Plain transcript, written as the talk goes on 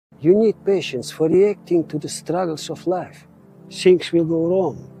You need patience for reacting to the struggles of life. Things will go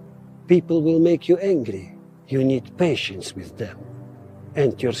wrong. People will make you angry. You need patience with them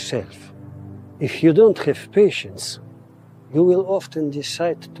and yourself. If you don't have patience, you will often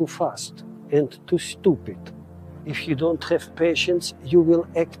decide too fast and too stupid. If you don't have patience, you will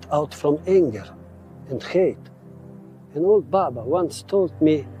act out from anger and hate. An old Baba once told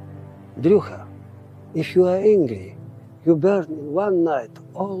me, Druha, if you are angry, you burn in one night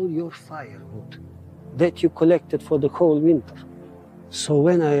all your firewood that you collected for the whole winter. So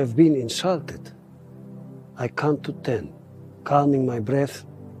when I have been insulted, I count to 10, calming my breath,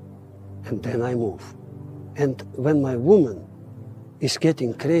 and then I move. And when my woman is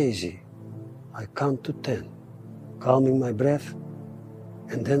getting crazy, I count to 10, calming my breath,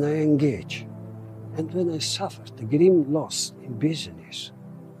 and then I engage. And when I suffered a grim loss in business,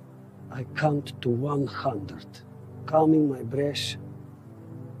 I count to 100, calming my breath,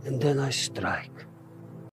 and then I strike.